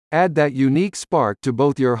Add that unique spark to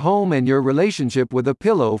both your home and your relationship with a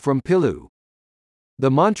pillow from Pillow.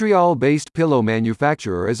 The Montreal-based pillow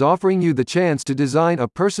manufacturer is offering you the chance to design a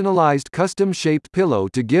personalized custom-shaped pillow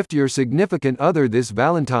to gift your significant other this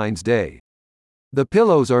Valentine's Day. The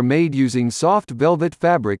pillows are made using soft velvet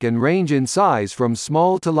fabric and range in size from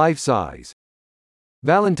small to life size.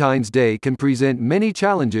 Valentine's Day can present many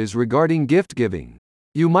challenges regarding gift giving.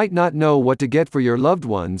 You might not know what to get for your loved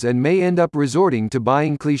ones and may end up resorting to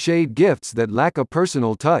buying cliched gifts that lack a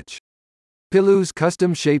personal touch. Pillow's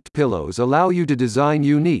custom-shaped pillows allow you to design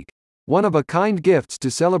unique, one-of-a-kind gifts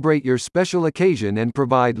to celebrate your special occasion and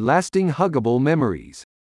provide lasting huggable memories.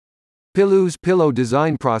 Pillow's pillow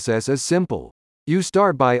design process is simple. You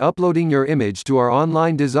start by uploading your image to our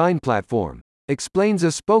online design platform, explains a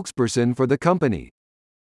spokesperson for the company.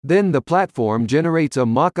 Then the platform generates a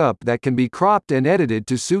mock-up that can be cropped and edited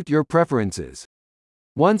to suit your preferences.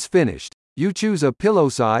 Once finished, you choose a pillow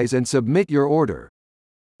size and submit your order.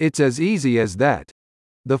 It's as easy as that.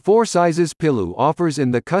 The 4 sizes Pillow offers in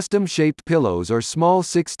the custom-shaped pillows are small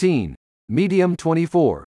 16, medium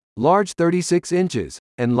 24, large 36 inches,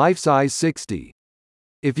 and life-size 60.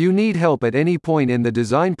 If you need help at any point in the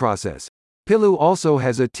design process, Pillow also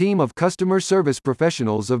has a team of customer service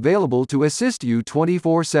professionals available to assist you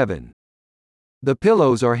 24/7. The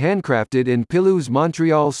pillows are handcrafted in Pillow's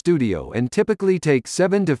Montreal studio and typically take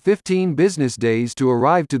 7 to 15 business days to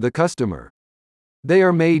arrive to the customer. They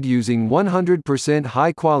are made using 100%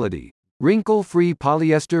 high-quality, wrinkle-free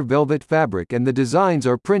polyester velvet fabric, and the designs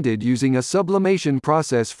are printed using a sublimation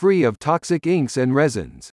process free of toxic inks and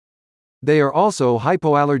resins. They are also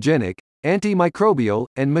hypoallergenic, antimicrobial,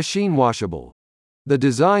 and machine washable. The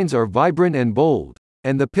designs are vibrant and bold,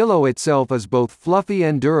 and the pillow itself is both fluffy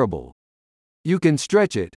and durable. You can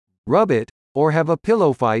stretch it, rub it, or have a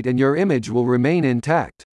pillow fight and your image will remain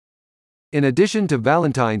intact. In addition to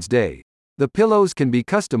Valentine's Day, the pillows can be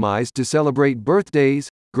customized to celebrate birthdays,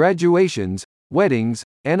 graduations, weddings,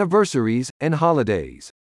 anniversaries, and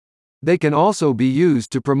holidays. They can also be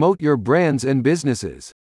used to promote your brands and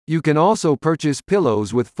businesses. You can also purchase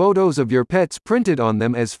pillows with photos of your pets printed on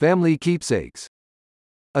them as family keepsakes.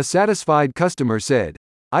 A satisfied customer said,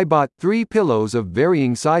 "I bought 3 pillows of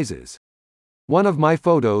varying sizes. One of my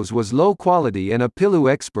photos was low quality and a pillow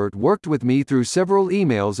expert worked with me through several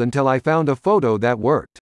emails until I found a photo that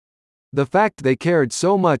worked. The fact they cared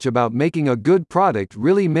so much about making a good product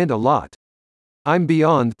really meant a lot. I'm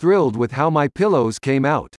beyond thrilled with how my pillows came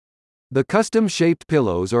out." The custom-shaped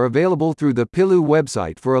pillows are available through the Pillow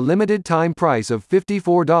website for a limited-time price of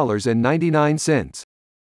 $54.99.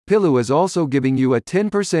 Pillow is also giving you a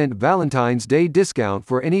 10% Valentine's Day discount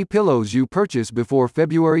for any pillows you purchase before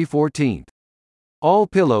February 14th. All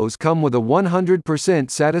pillows come with a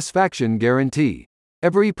 100% satisfaction guarantee.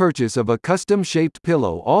 Every purchase of a custom-shaped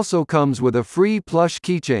pillow also comes with a free plush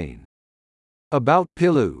keychain. About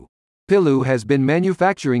Pillow. Pillow has been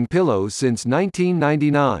manufacturing pillows since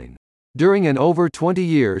 1999. During an over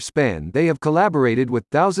 20-year span, they have collaborated with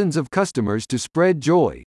thousands of customers to spread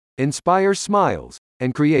joy, inspire smiles,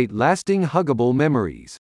 and create lasting huggable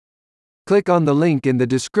memories. Click on the link in the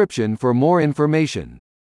description for more information.